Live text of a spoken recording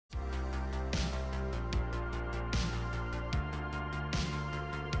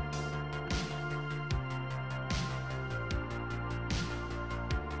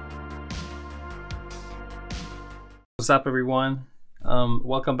What's up, everyone?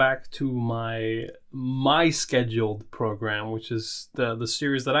 Welcome back to my scheduled program, which is the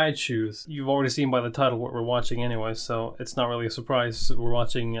series that I choose. You've already seen by the title what we're watching anyway, so it's not really a surprise. We're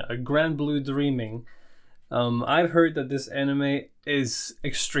watching Grand Blue Dreaming. I've heard that this anime is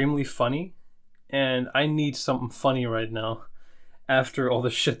extremely funny, and I need something funny right now after all the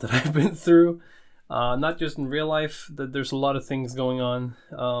shit that I've been through. Not just in real life, that there's a lot of things going on,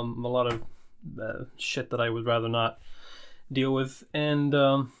 a lot of shit that I would rather not deal with, and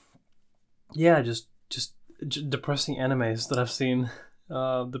yeah, just depressing animes that I've seen,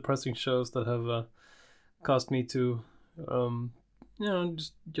 depressing shows that have caused me to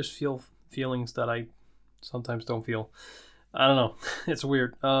just feel feelings that I sometimes don't feel. I don't know. It's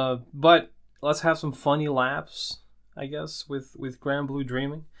weird, but let's have some funny laughs, I guess, with Grand Blue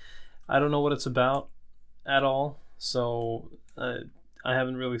Dreaming. I don't know what it's about at all, so I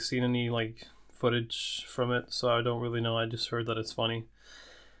haven't really seen any footage from it, so I don't really know. I just heard that it's funny,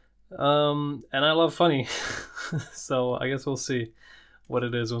 and I love funny, so I guess we'll see what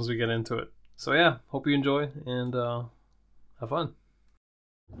it is once we get into it. So yeah, hope you enjoy and have fun.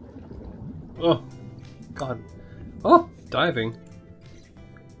 Oh god. Oh, diving.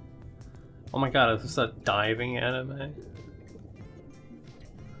 Oh my god, is this a diving anime?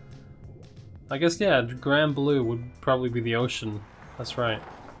 I guess, yeah, Grand Blue would probably be the ocean. That's right.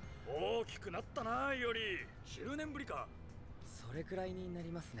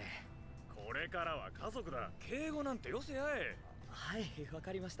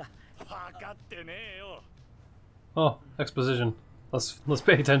 Oh, exposition. Let's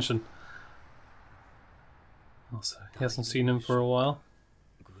pay attention. Also, he hasn't seen him for a while.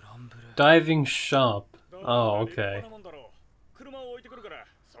 Diving shop. Oh, okay.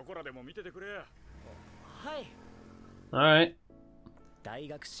 Alright.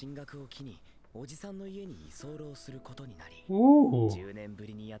 Ooh.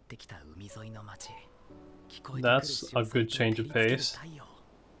 That's a good change of pace.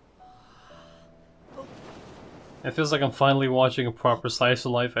 It feels like I'm finally watching a proper slice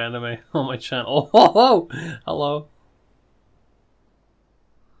of life anime on my channel. Oh, hello.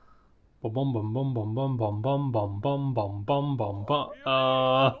 Bum bum bum bum bum bum bum bum bum bum bum bum bum.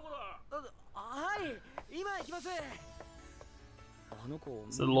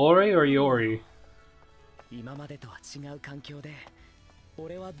 Is it Lori or Yori?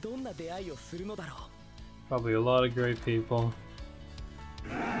 Probably a lot of great people.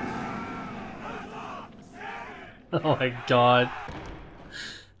 Oh my god.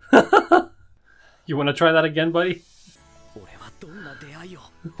 You wanna try that again, buddy?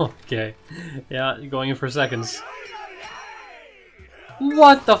 Okay. Yeah, you're going in for seconds.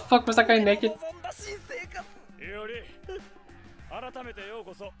 What the fuck? Was that guy naked?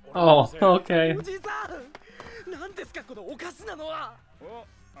 Oh, okay.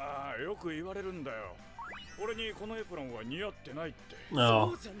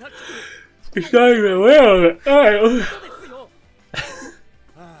 No. He's not even aware of it.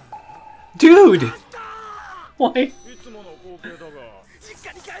 Dude! Why?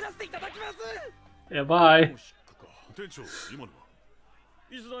 Yeah, bye.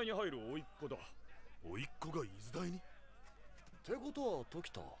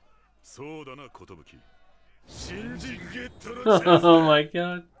 Oh my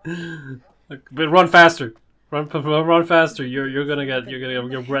god. But run faster. Run faster. You're gonna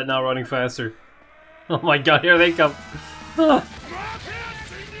regret now running faster. Oh my god, here they come. Oh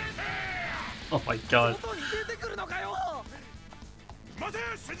my god.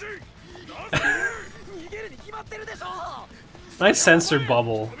 Nice sensor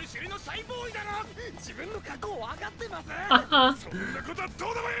bubble.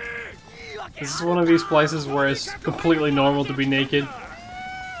 This is one of these places where it's completely normal to be naked.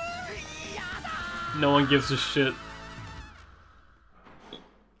 No one gives a shit.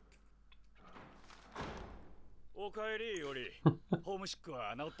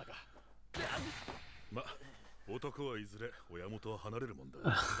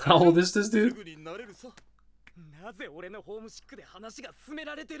 How old is this dude?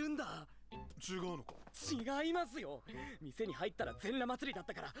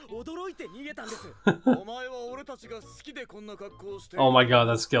 Oh my god,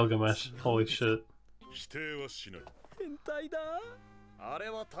 that's Gilgamesh. Holy shit.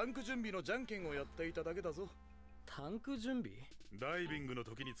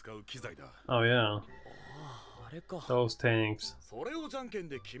 Oh yeah. Those tanks.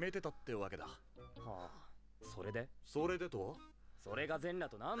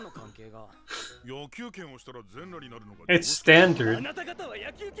 It's standard.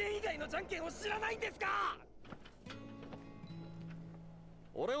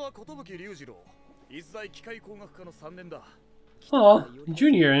 Oh,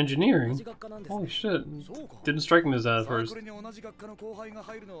 junior engineering. Holy shit. Didn't strike me as that at first.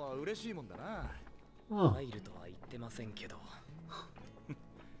 Oh.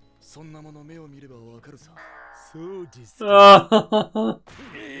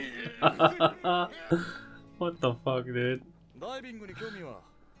 What the fuck, dude?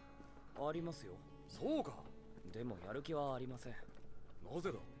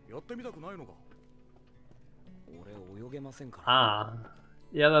 Ah.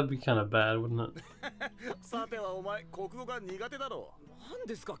 Yeah, that'd be kind of bad, wouldn't it? I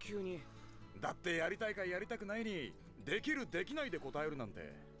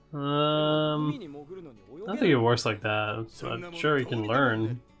don't think it works like that. I'm sure you can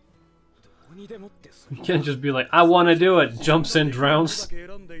learn. You can't just be like, I want to do it, jumps in, drowns.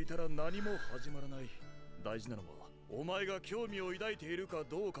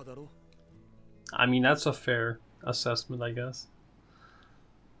 I mean, that's a fair assessment, I guess.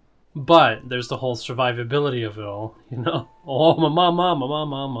 But there's the whole survivability of it all, you know? Oh,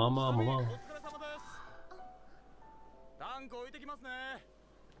 mama.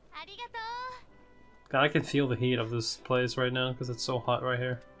 God, I can feel the heat of this place right now because it's so hot right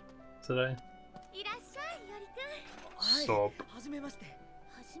here today. Stop.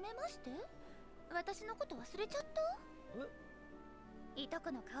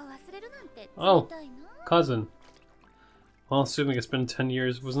 Oh, cousin. Well, assuming it's been 10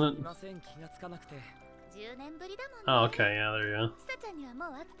 years, wasn't it? Oh, okay, yeah, there you go.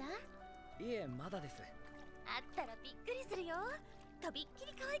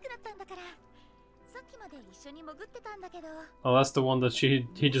 Oh, that's the one that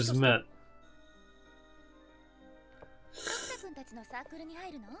he just met.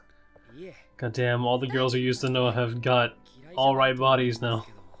 God damn, all the girls who used to know have got alright bodies now.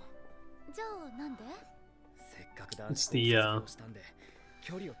 It's the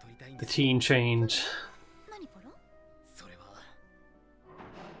teen change.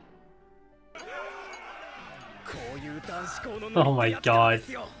 Oh my god.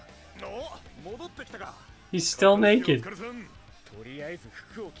 He's still naked.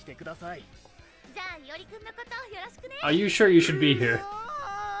 Are you sure you should be here?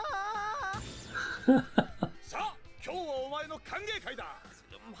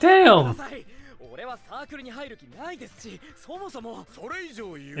 Damn!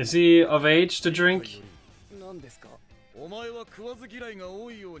 Is he of age to drink? Oh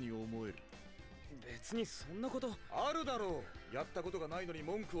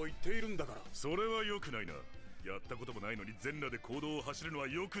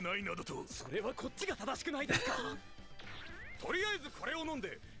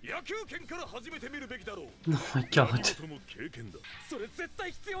my god.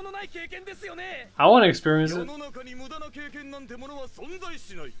 I want to experience it.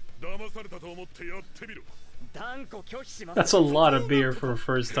 That's a lot of beer for a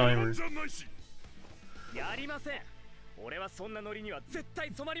first timer.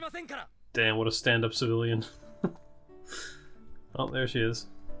 Damn, what a stand-up civilian. Oh, there she is.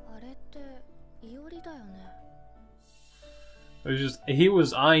 He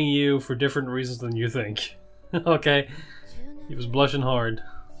was eyeing you for different reasons than you think. Okay. He was blushing hard.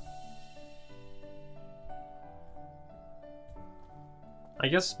 I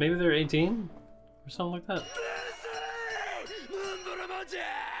guess maybe they're 18? Or something like that.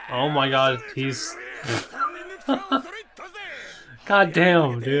 Oh my god, he's... God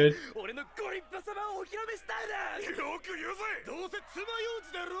damn, dude.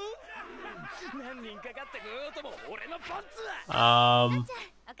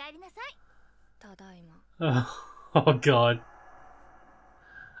 Oh god.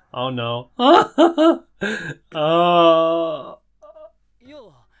 Oh no.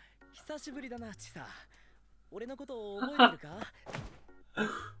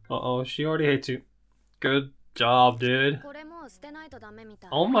 Uh-oh, she already hates you. Good job, dude.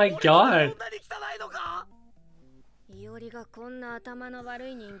 Oh my god.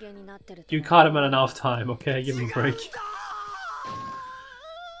 You caught him at an off time, okay? Give him a break.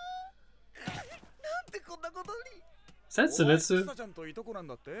 Is that Zenitsu?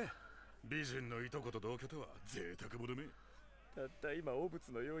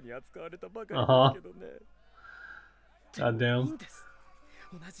 Uh-huh. God damn.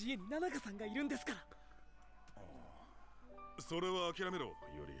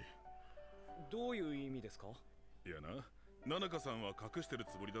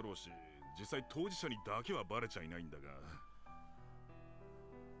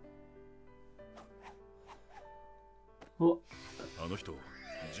 Well,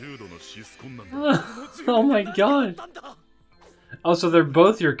 Oh my god. Oh, so they're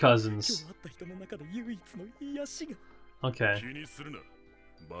both your cousins. Okay.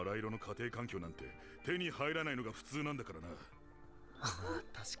 バラ色の家庭環境なんて手に入らないのが普通なんだからな。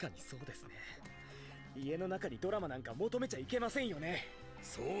確かにそうですね。家の中にドラマなんか求めちゃいけませんよね。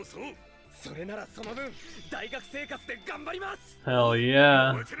そうそう。それならその分大学生活で頑張ります。 Hell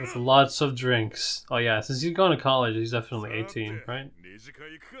yeah. With lots of drinks. Oh yeah, since he's going to college, he's definitely 18, right? 二次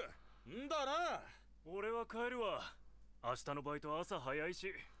会行くか。んだな。俺は帰るわ。明日のバイト朝早い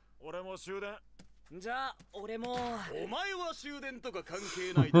し、俺も終電。じゃあ俺も。お前は終電とか関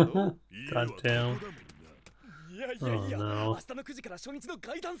係ないだろ。God damn. いやいやいや、 Oh, no. 明日の9時から初日の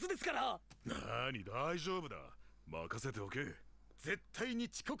ガイダンスですから。なに大丈夫だ。任せておけ。絶対に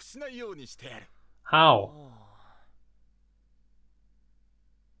遅刻しないようにしてやる。How?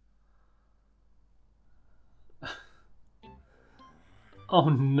 Oh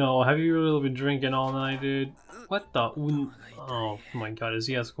no, have you really been drinking all night, dude? What the? Oh my god, is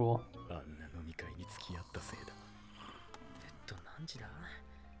he at school? あんな飲み会に付き合ったせいだ。何時だ？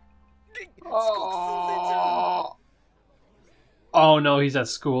 Oh no, he's at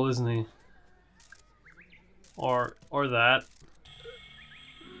school, isn't he? Or that.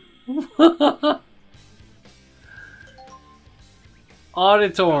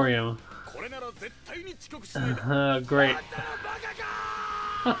 Auditorium. Great.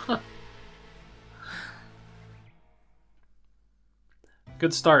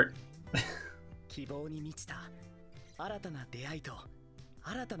 Good start. 希望に満ちた新たな出会いと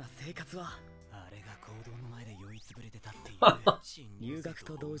新たな生活は、あれが行動の前で酔いつぶれてたっていう入学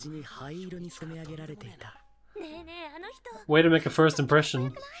と同時に灰色に染め上げられていた。 Way to make a first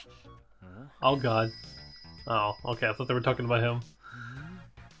impression. Oh god. Oh, okay, I thought they were talking about him.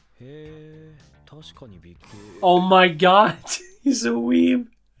 へえ、確かにびっくり。 Oh my god! He's a weeb!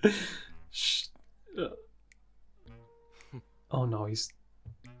 Oh no, he's...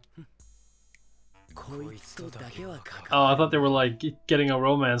 Oh, I thought they were like getting a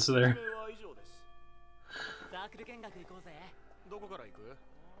romance there. サークル見学行こうぜ。どこから行く？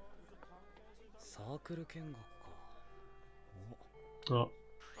サークル見学か。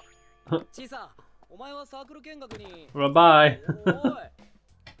 Oh. チーサー、お前はサークル見学に。 Bye-bye. おい。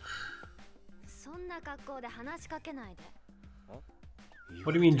そんな格好で話しかけないで。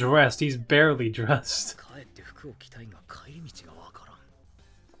 What do you mean dressed? He's barely dressed. 帰って服を着たいが帰り道がわからん。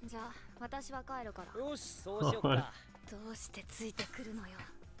じゃあ私は帰るから。よし、そうしようか。どうしてついてくるのよ。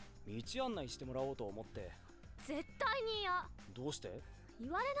道案内してもらおうと思って。絶対に嫌。どうして？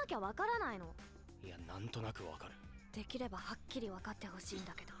言われなきゃわからないの。いや、なんとなくわかる。できればはっきり分かってほしいん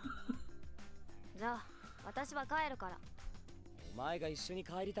だけど。じゃあ私は帰るから。お前が一緒に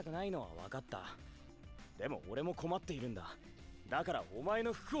帰りたくないのは分かった。でも俺も困っているんだ。だからお前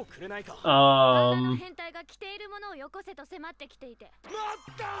の服をくれないか。あの変態が着ているものをよこせと迫ってきていて。待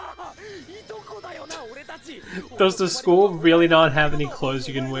った！いとこだよな、俺たち。 Does the school really not have any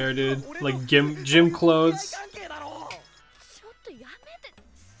clothes you can wear, dude? Like gym clothes? ちょっとやめて。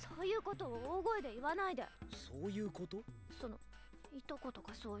そういうことを大声で言わないで。そういうこと？そのいとこと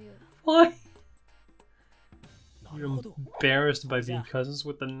かそういう。 What? You're embarrassed by being cousins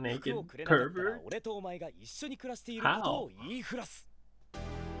with the naked pervert? 俺とお前が一緒に暮らしていることを言いふらす。わ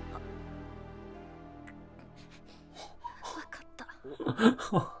かった。脱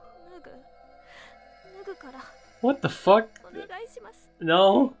ぐから。 What the fuck? お願いします。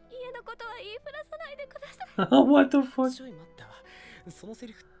 No? 家のことは言いふらさないでください。 What the fuck? ちょい待った。そのセ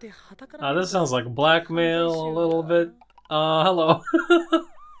リフって旗から。 This sounds like blackmail a little bit. Hello.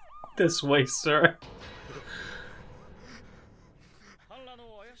 This way, sir.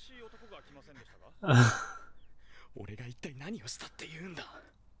 俺が一体何をしたって言うんだ。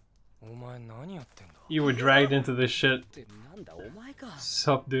お前何やってんだ。 You were dragged into this shit. ってなんだお前か。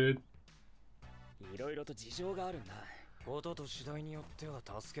 Sup, dude? いろいろと事情があるんだ。ことと次第によっては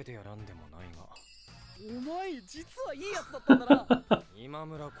助けてやらんでもないが。お前実はいいやつだったんだな。今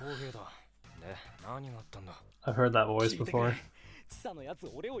村浩平だ。で、何があったんだ。 I've heard that voice before. チサのやつ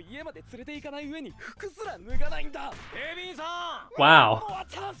俺を家まで連れて行かない上に服すら脱がないんだ。ケビンさん。 Wow.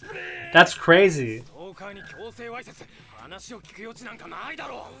 That's crazy. ストーカーに強制わいせつ。話を聞く余地なんかないだ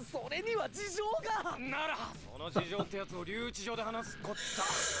ろう。それには事情が。ならその事情ってやつを留置場で話すこっ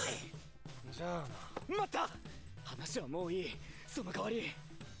た。じゃあな。待った。話はもういい。その代わり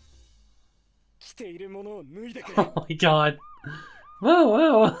着ているものを脱いでくれ。 Oh my god.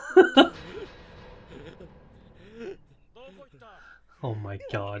 Wow, wow. Oh my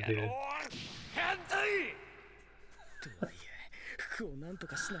god, dude. とはいえ服をなんと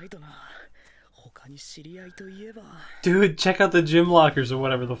かしないとな。Dude, check out the gym lockers or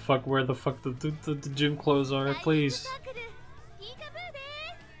whatever the fuck, where the fuck the gym clothes are, please.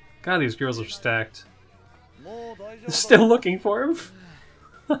 God, these girls are stacked. Still looking for him.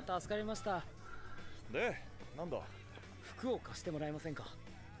 助かりました。で、なんだ。服を貸してもらえませんか。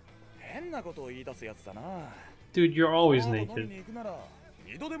変なことを言い出すやつだな。Dude, you're always 飲み naked. に行くなら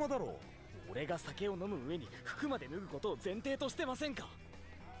二度手間だろう。俺が酒を飲む上に服まで脱ぐことを前提としてませんか。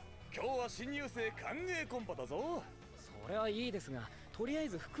今日は新入生歓迎コンパだぞ。それはいいですが、とりあえ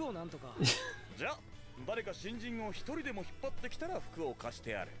ず服をなんとか。じゃあ、誰か新人を一人でも引っ張ってきたら服を貸し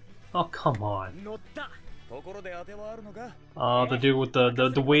てやる。Oh, come on. 乗った。ところで当てはあるのか。Oh, the dude with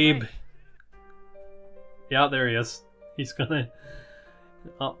the weeb. Yeah, there he is. He's gonna.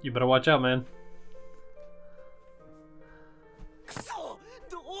 Oh, you better watch out, man. くそ、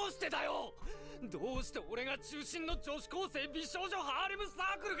どうしてだよ。どうして俺が中心の女子高生美少女ハーレムサ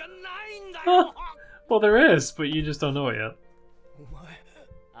ークルがないんだよ。Well, there is, but you just don't know it yet. お前、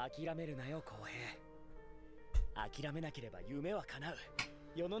諦めるなよ、浩平。諦めなければ夢は叶う。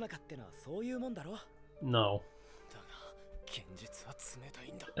世の中ってのはそういうもんだろ。No. だが、現実は冷た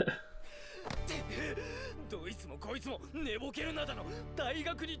いんだ。どいつもこいつも寝ぼけるなだの、大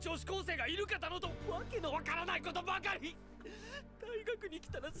学に女子高生がいるかだのとわけのわからないことばかり。大学に来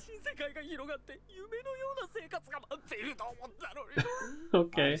たら新世界が広がって夢のような生活が待っていると思ったのに。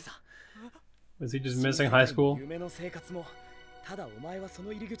Okay. Was he just missing high school? 夢の生活もただお前はそ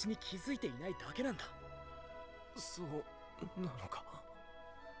の入り口に気づいていないだけなんだ。そうなのか。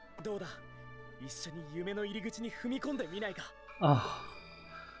どうだ、一緒に夢の入り口に踏み込んでみないか。Oh.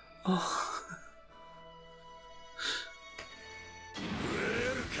 Oh.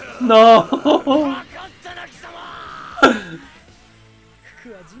 No. 分かったな貴様。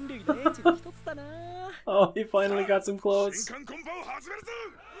服は人類の英知の一つだな。Oh, he finally got some clothes. 新刊コンパを始めるぞ。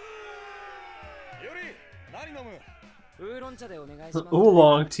より、何飲む？ウーロン茶でお願いします。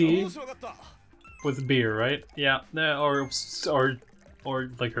Oolong tea 面白かった。 with beer, right? Yeah, or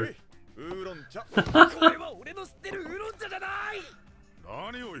liquor. ウーロン茶。これは俺の知ってるウーロン茶じゃない。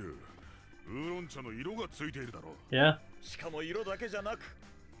何を言う。ウーロン茶の色がついているだろう。Yeah. しかも色だけじゃなく、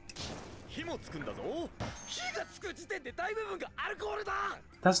火もつくんだぞ。火がつく時点で大部分がアルコールだ。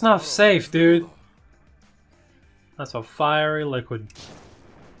 That's not safe, dude. That's a fiery liquid.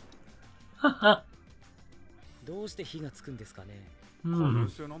 どうして火がつくんですかね。Hmm.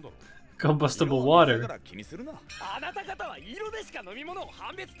 性なんだろう。 Combustible 色を見せ water. たから気にするな。あなた方は色でしか飲み物を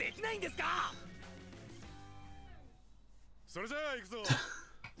判別できないんですか。それじゃあ行くぞ。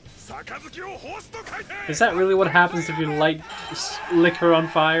杯をホスト書いて。 Is that really what happens if you light liquor on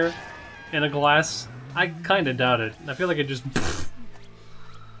fire in a glass? I kinda doubt it. I feel like it just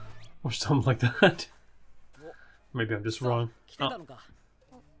or something like that. Maybe I'm just wrong. 来てたのか。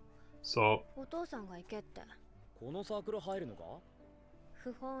So お父さんが行けって。このサークル入るのか。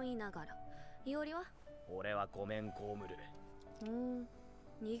不本意ながら。いおりは？俺はごめん被る。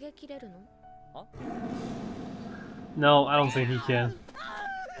逃げ切れるの？ no, I don't think he can.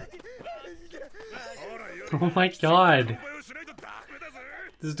 Oh my god.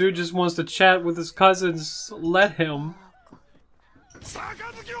 This dude just wants to chat with his cousins. Let him.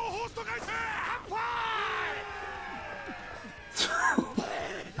 杯をホスト書いて。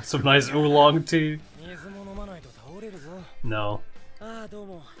 Some nice oolong tea. 水も飲まないと倒れるぞ。 No. ああ、どう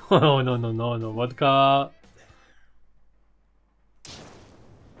も。 Oh, no, no, no, no. Vodka.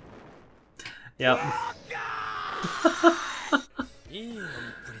 Yep. いい飲みっ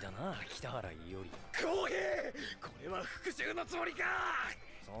ぷりだな、北原伊織。公平、これは復讐のつもりか。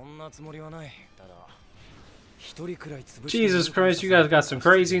そんなつもりはない。ただ、一人くらい潰して。 Jesus Christ, you guys got some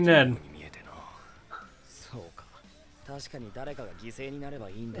crazy Ned. そうか。確かに誰かが犠牲になれば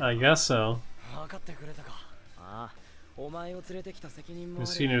いいんだよ。 I guess so. 分かってくれたか。ああ、お前を連れてきた責任もあ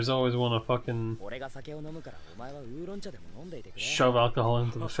The る。 seniors always want to fucking 俺が酒を飲むから、お前はウーロン茶でも飲んでいてくれ。 shove alcohol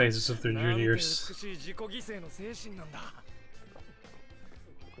into the faces of their なんて juniors. 美しい自己犠牲の精神なんだ。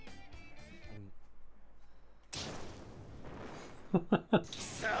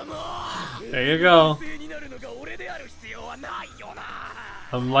 There you go.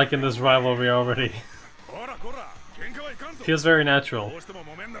 I'm liking this rivalry already. ほらこら、喧嘩はいかんぞ。 Feels very natural. どうしても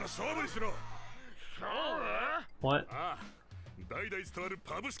揉めんなら勝負にしろ。 What? ああ、代々伝わる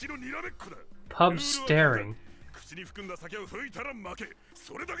パブ式のにらめっこだ。 Pub staring. 口に含んだ酒を吹いたら負け。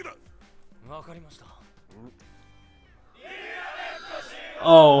それだけだ。わかりました。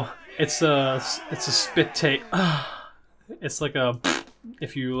 Oh, it's a spit take. It's like a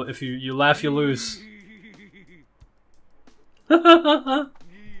if you laugh you lose. 真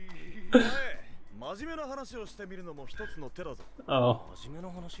面目な話をしてみるのも一つの手だぞ。 Oh. 真面目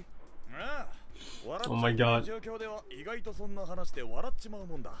な話。ああ、Oh my god. 状況では意外とそんな話で笑っちまう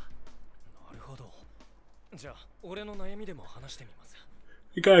もんだ。なるほど。じゃあ俺の悩みでも話してみます。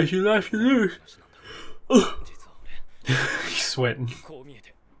 Guys, you laugh, you lose. 実は He's sweating. 俺こう見え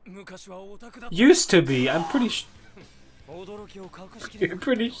て昔はオタクだった。 Used to be. I'm pretty. 驚きを隠しきれ You're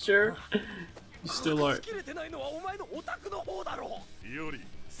pretty sure. You still 隠 are. しきれてないのはお前のオタクの方だろ。より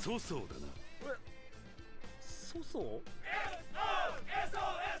粗相だな。そうそう。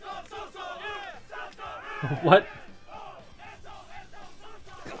 What?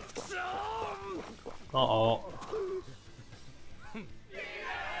 Uh-oh.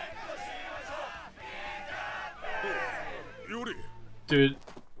 Dude,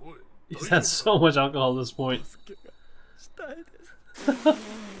 he's had so much alcohol at this point.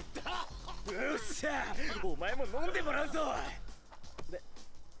 よっしゃ、お前も飲んでもらうぞ。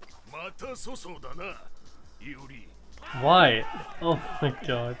また粗相だな。より Why? Oh my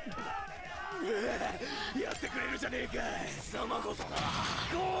god. やってくれるじゃねえか。貴様こそな。こ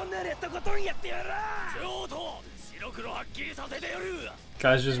うなれとことんやってやら。上等。白黒はっきりさせてやる。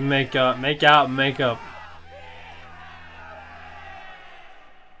 Guys, just make up, make out, make up.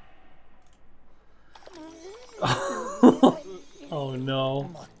 Oh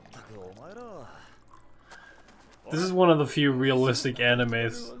no. This is one of the few realistic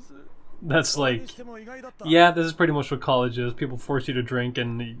animes that's like, yeah, this is pretty much what college is. People force you to drink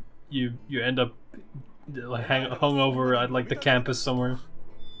and you end up like hungover at like the campus somewhere.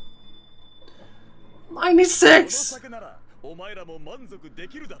 96!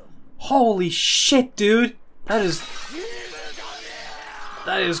 Holy shit, dude! That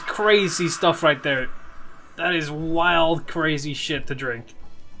is crazy stuff right there. That is wild, crazy shit to drink.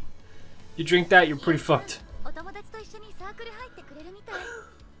 You drink that, you're pretty fucked. お友達と一緒にサークル入ってくれるみたい。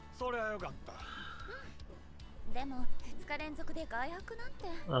そりゃよかった。でも2日連続で外泊なんて、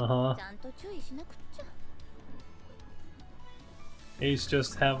Uh-huh. ちゃんと注意しなくっちゃ。 He's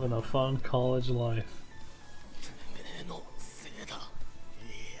just having a fun college life. てめえのせいだ。い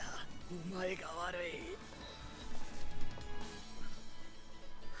や、お前が悪い。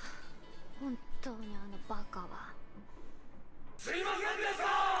本当にあのバカは。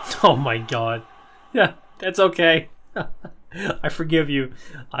 Oh my god. Yeah, that's okay. I forgive you.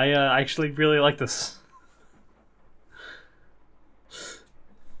 I actually really like this.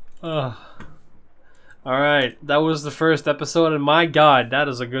 Alright, that was the first episode, and my god, that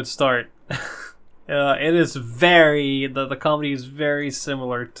is a good start. It is very... The comedy is very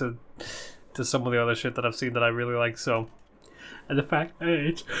similar to some of the other shit that I've seen that I really like, so... And the fact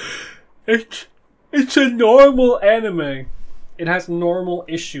that it's a normal anime. It has normal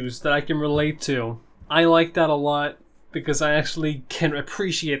issues that I can relate to. I like that a lot because I actually can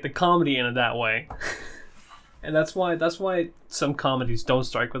appreciate the comedy in it that way. And that's why some comedies don't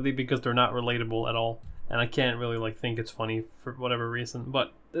strike with me, because they're not relatable at all. And I can't really like think it's funny for whatever reason.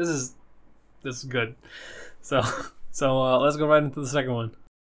 But this is good. So let's go right into the second one.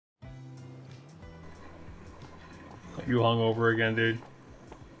 You hungover again, dude.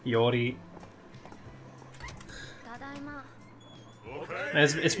 Yori.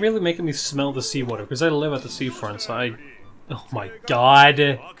 It's really making me smell the seawater because I live at the seafront, so I... Oh my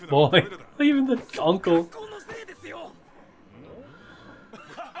god! Boy, even the uncle.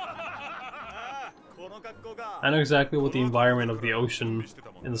 I know exactly what the environment of the ocean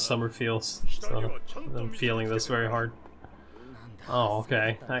in the summer feels, so I'm feeling this very hard. Oh,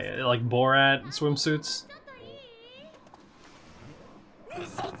 okay. Like Borat swimsuits?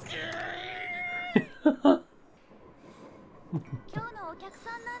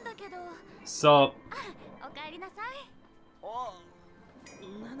 So,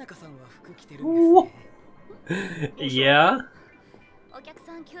 yeah? お客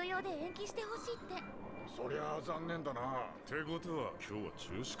さん休養で延期してほしいって。そりゃあ残念だな。ってことは今日は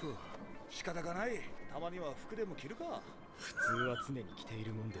中止か。仕方がない。たまには服でも着るか。普通は常に着てい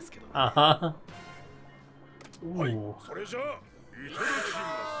るもんですけど。Uh-huh. はい、それじゃあいただき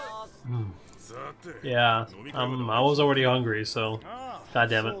ます。さて。Yeah, I was already hungry, so god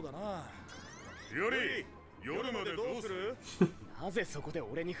damn it. より夜までどうする？なぜそこで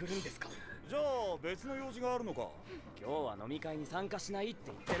俺に振るんですか？じゃあ別の用事があるのか。今日は飲み会に参加しないっ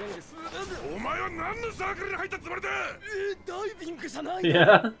て言ってるんです。お前は何のサークルに入ったつもりだ？ダイビングじゃない。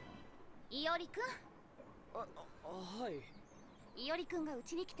Yeah. いおりくん。はい。いおりくんがう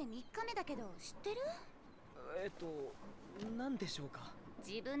ちに来て3日目だけど知ってる？何でしょうか。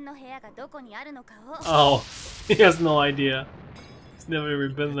自分の部屋がどこにあるのかを。Oh, he has no idea. He's never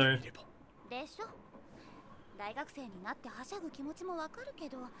even been there. でしょ。大学生になってはしゃぐ気持ちもわかるけ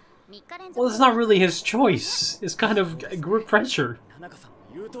ど、3日連続。Well, it's not really his choice. It's kind of group pressure. 田中さんの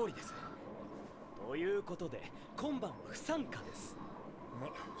言う通りです。ということで今晩は不参加です。ま、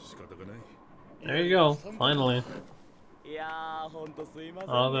仕方がない。 There you go. Finally. いやー、ほんとすいません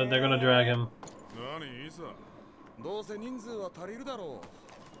ね。 Oh, they're gonna drag him. 何いいさ。どうせ人数は足りるだろう。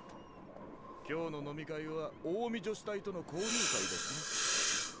今日の飲み会は大見女子隊との交流会で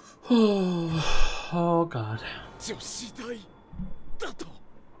すね。Oh god. 女子大だと。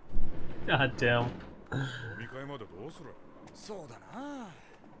 God damn. 飲み会までどうする。そうだな。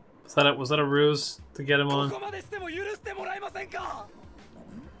Was that a ruse to get him こ on? こまでしても許してもらえませんか。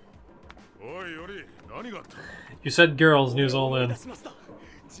おいより、何があった。 You said girls, and he was all 思い in. 出しました。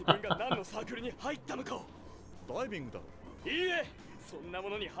自分が何のサークルに入ったのかを。ダイビングだろ。いいえ、そんなも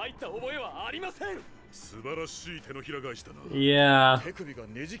のに入った覚えはありません。素晴らしい手のひら返しだな。 Yeah. 手首が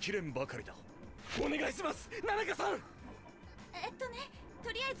ねじ切れんばかりだ。お願いします、ナナカさん。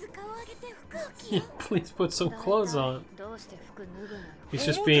とりあえず顔を上げて服を着よ Please put some clothes on. どうして服脱ぐのよ He's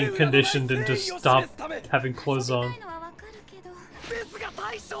just being conditioned into stop having clothes on. ないのはわかるけどですが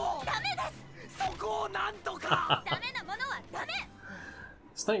大将、ダメです。そこをなんとか。ダメなものはダメ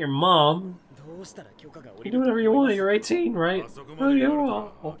It's not your mom. どうしたら許可が下 You り do ると whatever you 思 want. い You're 18, right? あそこ Oh, まで yeah. 言われ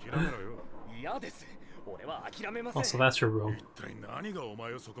た Oh, ら諦めろよ。ます。嫌です。俺は諦めませ oh, so ん。 that's your room. 一体何がお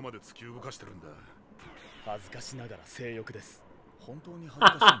前をそこまで突き動かしてるんだ。恥ずかしながら性欲です。本当に恥ずか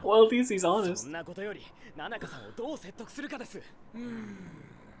しいんだ。 Well, at least he's そ honest. んなことより、ナナカさんをどう説得するかです。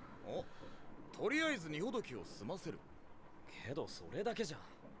お、とりあえず荷ほどきを済ませる。けどそれだけじゃ。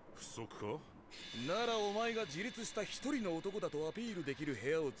不足か。ならお前が自立した一人の男だとアピールできる部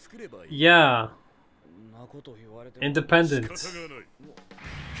屋を作ればいい。 Yeah. そんなこと言われても。仕 Independent. 方がない。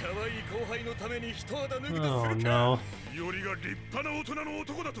可愛い後輩のために一肌脱ぐと Oh するか。 no. よりが立派な大人の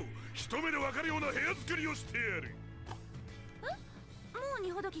男だと一目でわかるような部屋作りをしてやる。もう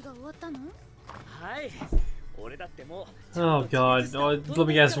荷ほどきが終わったのはい。俺だってもう。 Oh god. Oh, let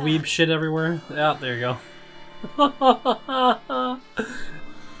me guess. Weeb shit everywhere. Yeah, there you go.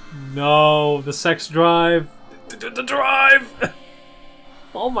 No, the sex drive. The drive.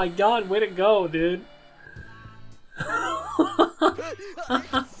 Oh my god, way to go, dude. 違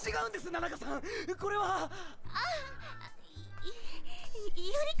うんです、ナナカさん。これは。い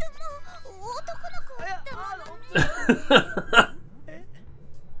よりくんも男の子ってのに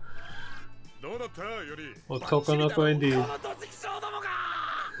どうだったより。 Otoko no ko indeed. この土地気象どもが。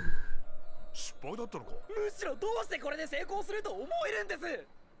失敗だったのか。むしろどうしてこれで成功すると思えるんです。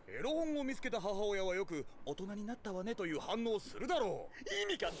エロ本を見つけた母親はよく大人になったわねという反応をするだろう。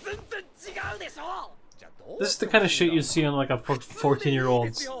意味が全然違うでしょ。じゃあどう This is the kind of shit you see on like a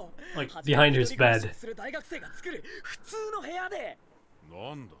 14-year-old's, like behind his bed. する大学生が作る普通の部屋で。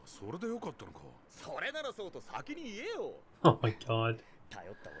なんだ、それでよかったのか。それならそうと先に言えよ。 Oh my god.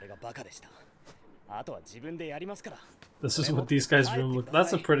 頼った俺がバカでした。あとは自分でやりますから。 This is what these guys' room look.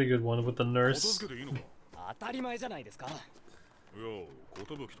 That's a pretty good one with the 片 nurse. 付けていいのか。当たり前じゃないですか。いや、寿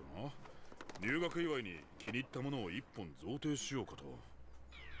とな。入学祝いに気に入ったものを一本贈呈しようかと。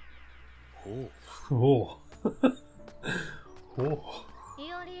Oh. Oh.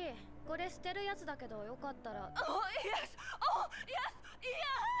 いおり、これ捨てるやつだけどよかったら。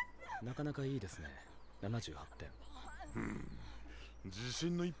なかなかいいですね。78点。自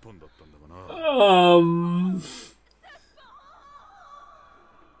信の一本だったんだがな。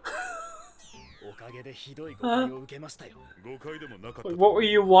おかげでひどい誤解を受けましたよ。誤解でもなかった。 What were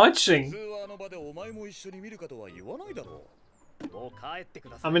you 普 watching? 通はあの場でお前も一緒に見るかとは言わないだろもう帰ってく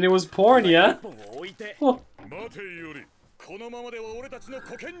ださ I い。 mean, it was porn, yeah? 一本を置いて。 Oh. 待てより。う。このままでは俺たちの保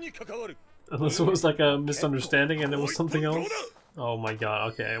険に関わる。 Unless it was like a misunderstanding and it was something else. Oh my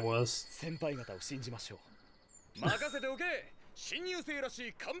god, okay, it was. 先輩方を信じましょう。任せておけ。新入生らし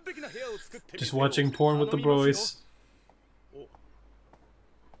い完璧な部屋を作ってみ Just せよう。 watching porn with the boys.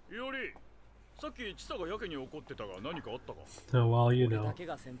 よりさっきチサがやけに怒ってたが何かあったか。 Oh, well, you 俺 know. だけ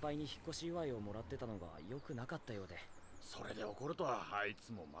が先輩に引っ越し祝いをもらってたのが良くなかったようで。それで怒るとはあい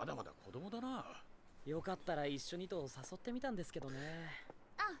つもまだまだ子供だな。よかったら一緒にと誘ってみたんですけどね。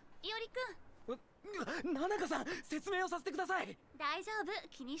あ、いおりくん。ナナカさん、説明をさせてください。大丈夫、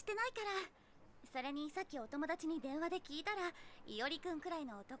気にしてないから。それにさっきお友達に電話で聞いたら、いおりくんくらい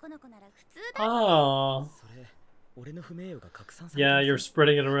の男の子なら普通だ。 Oh. それ、俺の不名誉が拡散されて Yeah, ます。 you're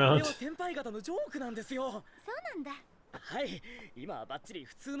spreading it あれ around. は先輩方のジョークなんですよ。そうなんだ。はい、今はバッチリ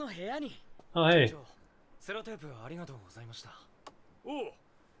普通の部屋に。 Oh, hey. セラテープありがとうございました。おう。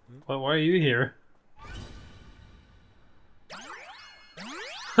 Why are you here?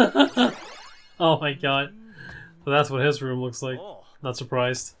 Oh my god. So that's what his room looks like. お Not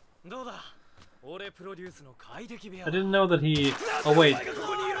surprised. うどうだ。俺プロデュースの快適部屋 I didn't know that he... Oh wait.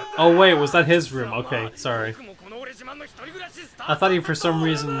 Oh wait, was that his room? Okay, sorry. 僕もこの俺じ自慢の一人暮らしスター I thought he for some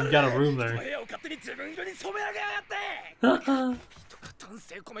reason got a room 部 there. 屋を勝手に自分色に染め上げやがって人が丹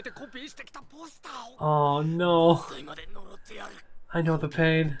精込めてコピーしてきたポスターを Oh no. 最まで呪ってやる I know the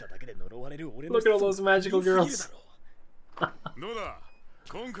pain. だけで呪われる俺の Look at all those magical girls. どうだ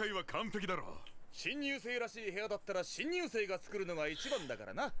今回は完璧だろ新入生らしい部屋だったら新入生が作るのが一番だか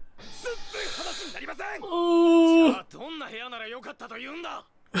らな。すっつい話になりません Oh. じゃあどんな部屋ならよかったと言うんだ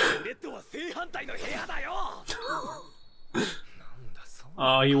レッドは正反対の部屋だよなんだそう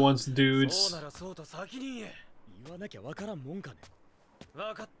Oh, he wants そう dudes. ならそうと先に言え言わなきゃわからんもんかね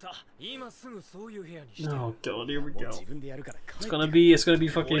わかった今すぐそういう部屋にして Oh god, here we もう go. 自分でやるから It's gonna be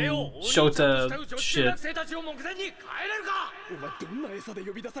fucking 俺を Shota 女子中 shit. 学生たちを目前に帰れるかお前どんな餌で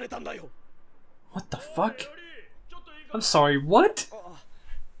呼び出されたんだよ What the fuck? I'm sorry, what?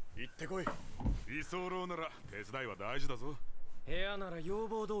 行ってこい。居候なら手伝いは大事だぞ部屋なら要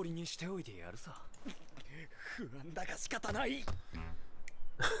望通りにしておいてやるさ不安だが仕方ない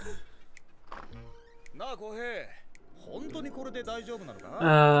なあ浩平、本当にこれで大丈夫なのか？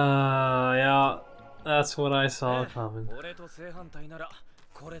 Yeah. That's what I saw coming. 俺と正反対なら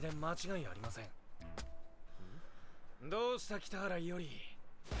これで間違いありませんどうした北原より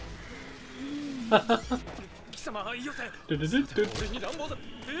貴様よせ Du-du-du-du. 俺に乱暴ださ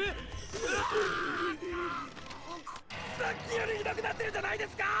っきよりひどくなってるじゃないで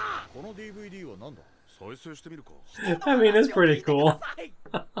すかこの DVD は何だ？再生してみるか I mean, it's pretty cool. いおり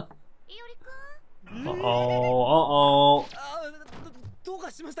くん Uh-oh. Uh-oh. どう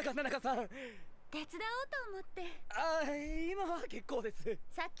かしましたか奈々香さん手伝おうと思って今は結構です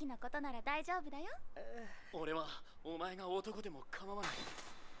さっきのことなら大丈夫だよ俺はお前が男でも構わない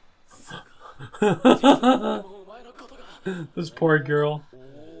This poor girl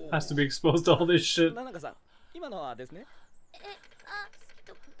has to be exposed to all this shit. 奈々香さん今のはですね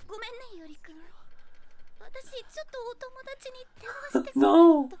ごめんねいおりくん私ちょっとお友達に電話してこ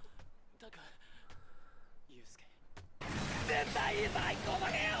No. だからユウスケ絶対最高の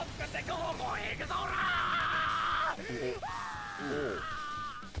部屋を作ってここへ行くぞお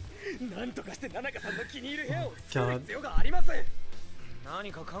らなんとかして奈々香さんの気に入る部屋を作る必要があります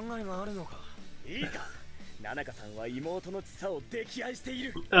何か考えがあるのかいいか奈々香さんは妹の千佐を溺愛してい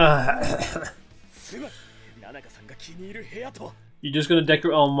るつまり奈々香さんが気に入る部屋と You're just gonna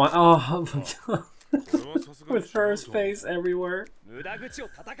decorate. Oh my. Oh my god. With her face everywhere. 無駄口を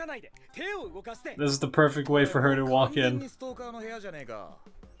叩かないで手を動かして This is the perfect way for her to walk 完全 in. にストーカーの部屋じゃねえか。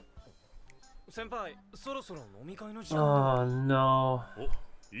先輩そろそろ飲み会の時間 Oh no. お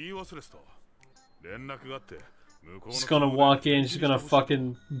言い忘れてた連絡があって向こうの She's gonna walk in. She's gonna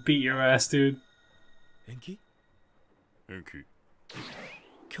fucking beat your ass, dude. 延期延期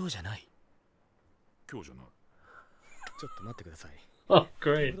今日じゃない今日じゃないちょっと待ってください Oh,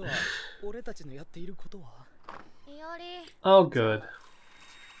 great. 俺たちのやっていることはいおり Oh, good.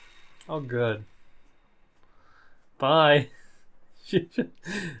 Oh, good. Bye.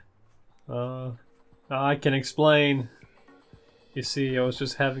 I can explain. You see, I was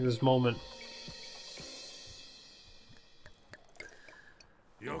just having this moment.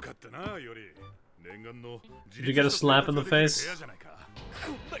 よかったなより念願の Did you get a slap in the face? 部屋じゃないか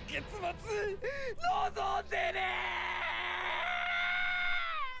こんな結末望んでね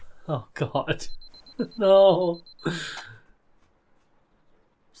Oh, God. No.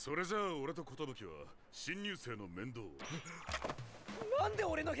 それじゃあ俺と寿は新入生の面倒をなんで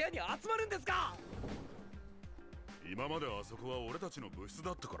俺の部屋に集まるんですか今まであそこは俺たちの部室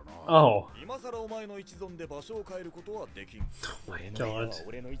だったからな Oh. 今さらお前の一存で場所を変えることはできん。俺の部屋は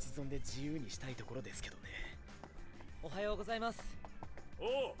俺の一存で自由にしたいところですけどねおはようございますおう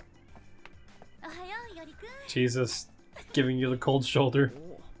おはようよりくん Jesus. Giving you the cold shoulder.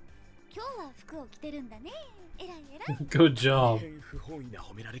 今日は服を着てるんだねえらいえらい Good job. 変不本意な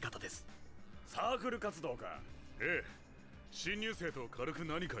褒められ方ですサークル活動かええ新入生と軽く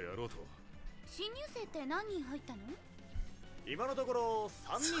何かやろうと新入生って何人入ったの今のところ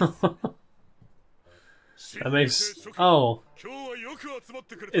3人。That makes. Oh. 今日はよく集まっ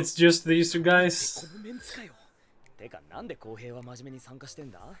てくれた It's just these two guys? このメンツかよてかなんで公平は真面目に参加して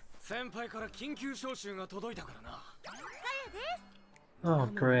んだ先輩から緊急招集が届いたからな Oh,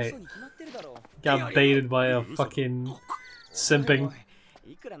 great. 嘘に決まってるだろ Got baited by a fucking simping.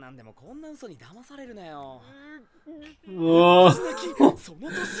 いくらなんでもこんな嘘に騙されるなよ Oh. そ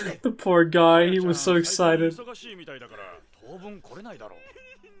の年で The poor guy, he was so excited. 忙しいみたいだから当分来れないだろ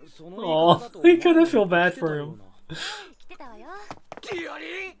うその Oh, 言い方だと I kinda feel bad for him. 来てたわよリアリ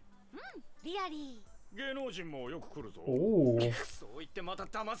ーリアリ芸能人もよく来るぞ Oh. そう言ってまた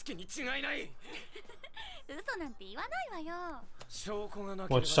騙す気に違いないー嘘なんて言わないわよ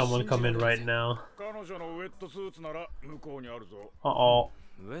Watch someone come in right now. 彼女のウェットスーツなら向こうにあるぞ。 Uh-oh.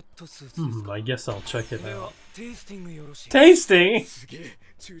 ウェットスーツですか。 I guess I'll check it で out. はテイスティングよろしい。 Tasting? すげえ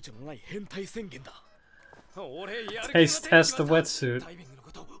躊躇のない変態宣言だ。俺やる気が Taste 出て test き the ました。 wetsuit. ダイビングの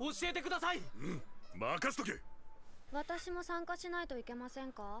こと教えてください。任しとけ。私も参加しないといけませ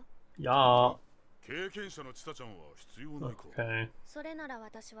んか？ Yeah. 経験者のチサちゃんは必要ないか。 Okay. それなら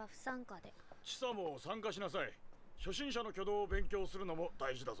私は不参加で。チサも参加しなさい。初心者の挙動を勉強するのも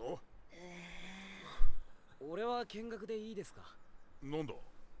大事だぞ。俺は見学でいいですか？なんだ、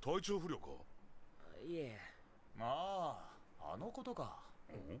体調不良か。いえ、ああ、あのことか。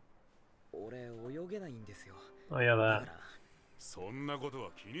俺泳げないんですよ。 Oh yeah, だ that. からそんなことは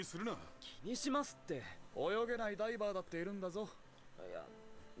気にするな。気にしますって。泳げないダイバーだっているんだぞ。いや、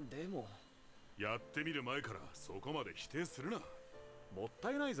でもやってみる前からそこまで否定するな。もった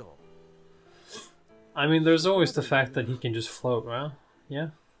いないぞ。 I mean, there's always the fact that he can just float, right?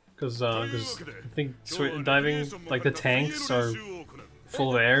 Yeah? Because I think diving, like the tanks are full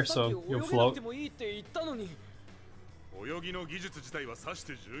of air, so you'll さっき泳げなく float. てもいいって言ったのに。泳ぎの技術自体はさし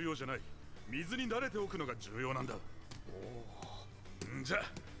て重要じゃない。水に慣れておくのが重要なんだ。んじゃ、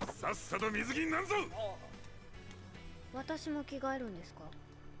さっさと水着になんぞ。私も着替えるんですか？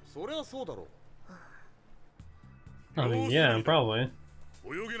そりゃそうだろう。 I mean, yeah, probably.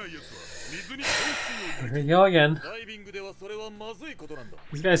 泳げないやつは水に海水を Here we go again. ダイビングではそれはまずいことなんだ。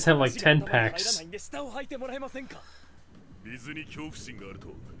 These guys have like 10入らな packs. いんで下を履いてもらえませんか？水に恐怖心があると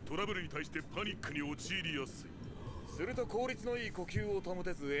トラブルに対してパニックに陥りやすい。すると効率のいい呼吸を保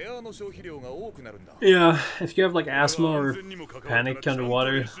てずエアの消費量が多くなるんだ。 Yeah, if you have like asthma or panic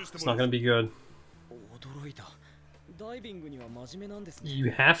underwater, it's not gonna be good. 驚いた。ダイビングには真面目なんですね。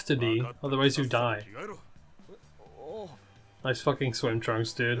 You have to be, otherwise you die. 着替えろ。おう Nice fucking swim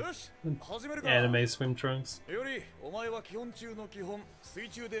trunks, dude. よし、始めるか。 Anime swim trunks. より、お前は基本中の基本、水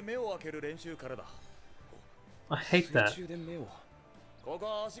中で目を開ける練習からだ。 I hate that. 水中で目を。ここ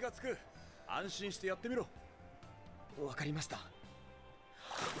は足がつく。安心してやってみろ。わかりました。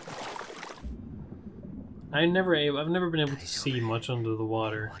 I've never been able to see much under the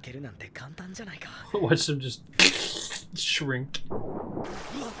water. 開けるなんて簡単じゃないか。 Watch them just shrink.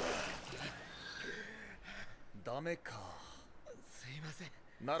 ダメか。すいません。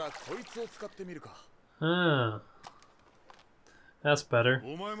ならこいつを使ってみるか。 Ah, that's better.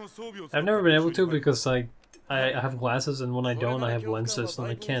 お前も装備を使っ I've て never been able to because I have glasses, and when I don't, I have lenses, and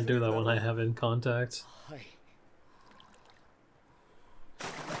I can't do that when I have in contacts. はい。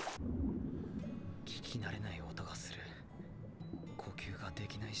聞き慣れない音がする。呼吸がで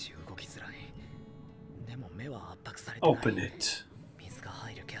きないし動きづらい。でも目は圧迫されてない。 Open it. 水が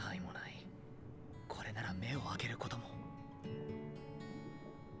入る気配もない。これなら目を開けることも。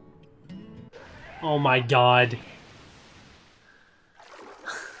 Oh my god.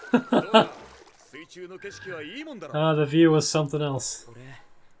 水中の景色はいいもんだろ。 Ah, the view was something else. 俺、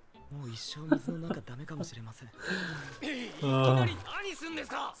もう一生水の中ダメかもしれません。 Uh, 何すんです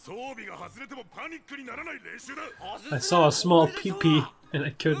か？装備が外れてもパニックにならない練習だ。 I saw a small pee-pee, and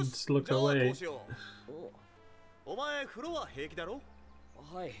I couldn't look じゃあこ away. うしよう。お前風呂は平気だろ？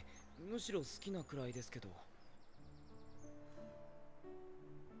はい。むしろ好きなくらいですけど。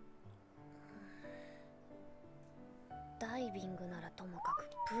ダイビングならともかく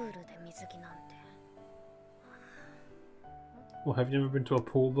プールで水着なんて。 Well, have you never been to a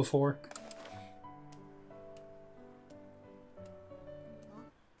pool before?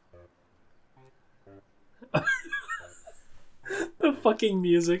 The fucking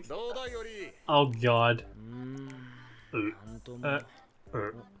music. どうだより。 Oh god. なんとも。待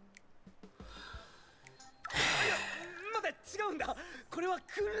って違うんだ。これは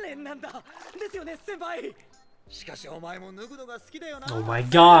訓練なんだ。ですよね先輩。しかしお前も脱ぐのが好きだよな。 Oh my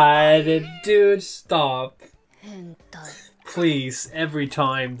god. Dude, stop. 変態。 Please, every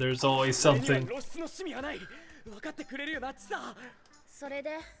time there's always 俺には something. 露出の趣味がない。分かってくれるよなチさ。それ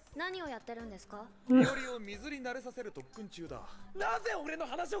で何をやってるんですか？いおりを水に慣れさせる特訓中だ。なぜ俺の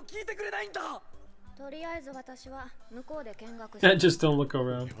話を聞いてくれないんだ。とりあえず私は向こうで見学し Just don't look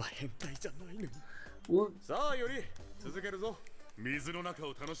around. 俺は変態じゃないのに。さあより続けるぞ。水の中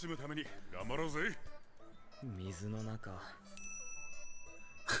を楽しむために頑張ろうぜ。水の中。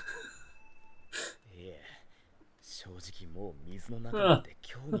いえ、正直もう水の中なんて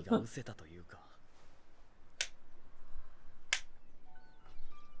興味が失せたというか。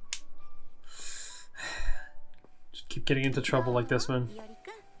Just keep getting into trouble like this, man. いおり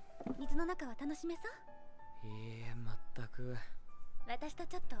くん、水の中は楽しめそう？いえ、全く。私と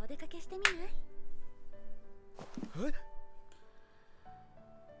ちょっとお出かけしてみない？え？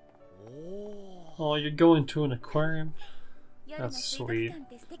 Oh, you're going to an aquarium? 夜の That's 水族 sweet. 館っ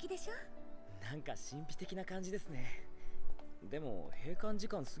て素敵でしょ。なんか神秘的な感じですね。でも閉館時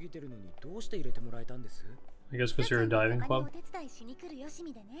間過ぎてるのにどうして入れてもらえたんです？ I guess because you're a diving 他に club. お手伝いしに来るよし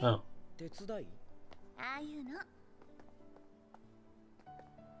みでね。Oh. 手伝い？ああいうの。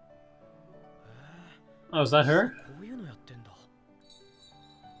Oh, is that her? こういうのやってんだ。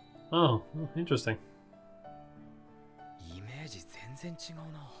Oh, interesting. イメージ全然違う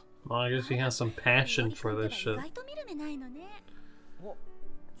な。 Well, I guess he has some passion for this 意 shit. 外と見る目ないのね。お、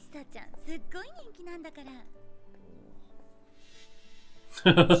ちさちゃんすっごい人気なんだから。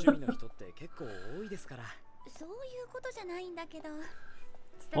趣味の人って結構多いですから。そういうことじゃないんだけど。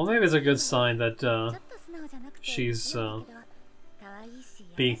 Well, maybe it's a good sign that ちょっと素直じゃなくて she's 嫌だけど可愛いし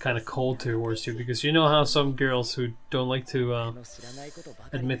being kind of cold towards you, because you know how some girls who don't like to 知らないことば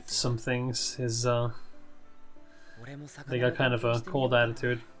かり admit ですよ。 some things is 俺も魚 they got kind of a cold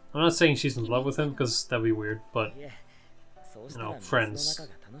attitude. I'm not saying she's in love with him, because that'd be weird, but いえ、そうしたら you know, 水の friends. 中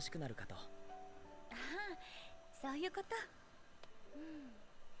が楽しくなるかと。ああ、そういうこと。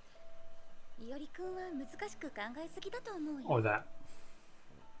うん。いおりくんは難しく考えすぎだと思うよ。 or that.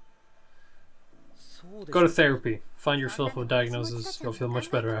 そうです Go to therapy. Find your fill of diagnosis. You'll feel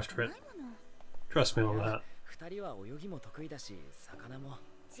much better after it. Trust me on that. 二人は泳ぎも得意だし、魚も。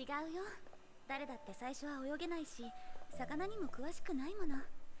違うよ。誰だって最初は泳げないし、魚にも詳しくないもの。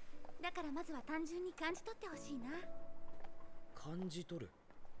だからまずは単純に感じ取ってほしいな。感じ取る。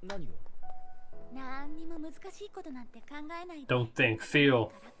何を？なんにも難しいことなんて考えないで。 Don't think, feel.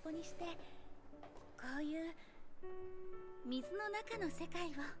 空っぽにして、こういう水の中の世界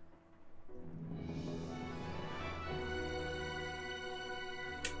を。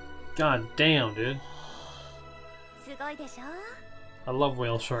 God damn, dude. すごいでしょ。 I love whale これ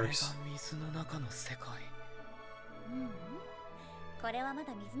が sharks. 水の中の世界。うん。これはま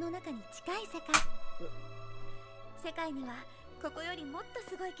だ水の中に近い世界。世界にはここよりもっと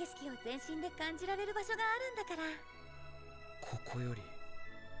すごい景色を全身で感じられる場所があるんだから。ここより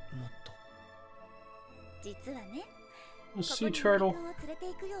もっと。実はね、 A ここ sea に turtle. を連れて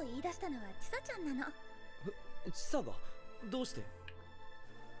行くよう言い出したのはちさちゃんなの。ちさがどうして？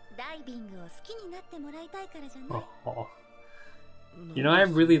ダイビングを好きになってもらいたいからじゃない。 Oh. You know, I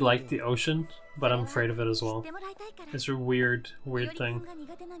really like the ocean, but I'm afraid of it as 知っ well. てもらいたいから。 It's a weird いお thing. りくんが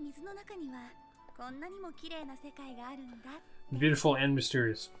苦手な水の中にはこんなにも綺麗な世界があるんだ。 Beautiful and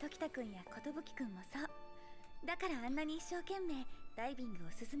mysterious. 時田くんや寿くんもそう。だからあんなに一生懸命ダイビング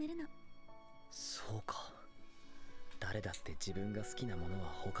を進めるの。そうか。誰だって自分が好きなものは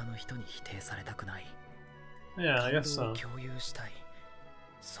他の人に否定されたくない。 Yeah, I 感 guess 動を so. 共有したい。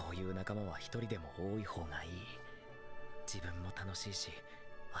そういう仲間は一人でも多い方がいい。自分も楽しいし、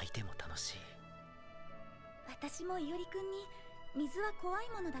相手も楽しい。私もいおりくんに水は怖い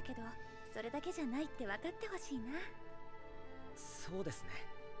ものだけど、それだけじゃないって分かってほしいな。そうですね。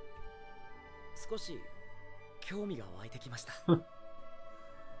少し興味が湧いてきました。そっか。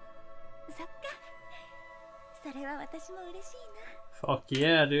それは私も嬉しい Fuck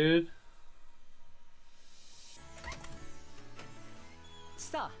yeah, dude.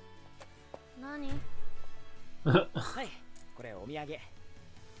 さ何？あ、はい、これお土産。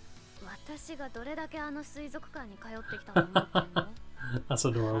私がどれだけあの水族館に通ってきたと思ってんの？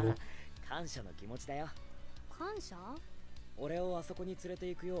 That's adorable. 感謝の気持ちだよ。感謝？俺をあそこに連れて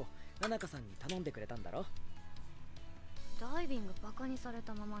行くよう、ななかさんに頼んでくれたんだろ。ダイビングバカにされ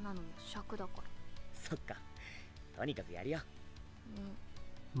たままなのも尺だから。そっか。とにかくやるよ。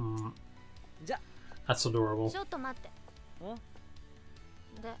Mm, じゃ、 that's adorable. ちょっと待って。ん？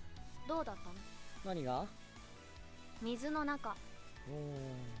で、どうだったの？何が？水の中。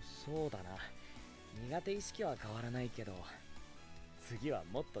そうだな。苦手意識は変わらないけど、次は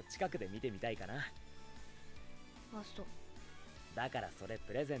もっと近くで見てみたいかな。あ、そう。だからそれ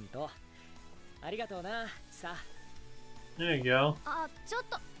プレゼント。ありがとうな、さ。There you go. あ、ちょっ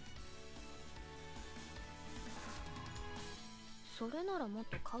と。それならもっ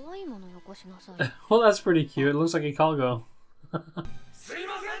と可愛いものよこしなさい。Well, that's pretty cute. It looks like a Calgo. すい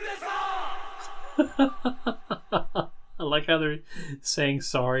ませんでした I like how they're saying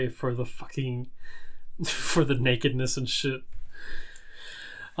sorry for the fucking for the nakedness and shit.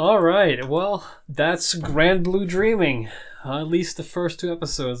 All right, well, that's Grand Blue Dreaming. At least the first two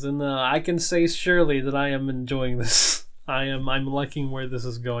episodes, and I can say surely that I am enjoying this. I'm liking where this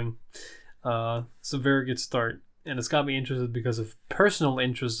is going. It's a very good start, and it's got me interested because of personal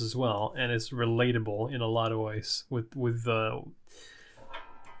interest as well, and it's relatable in a lot of ways with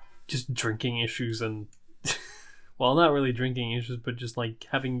just drinking issues and well, not really drinking issues, but just like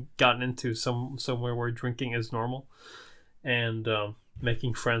having gotten into somewhere where drinking is normal, and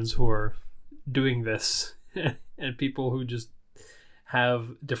making friends who are doing this, and people who just have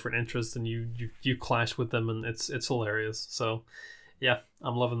different interests and you clash with them, and it's hilarious. So yeah,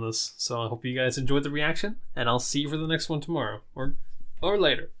 I'm loving this. So I hope you guys enjoyed the reaction, and I'll see you for the next one tomorrow or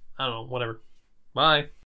later. I don't know, whatever. Bye.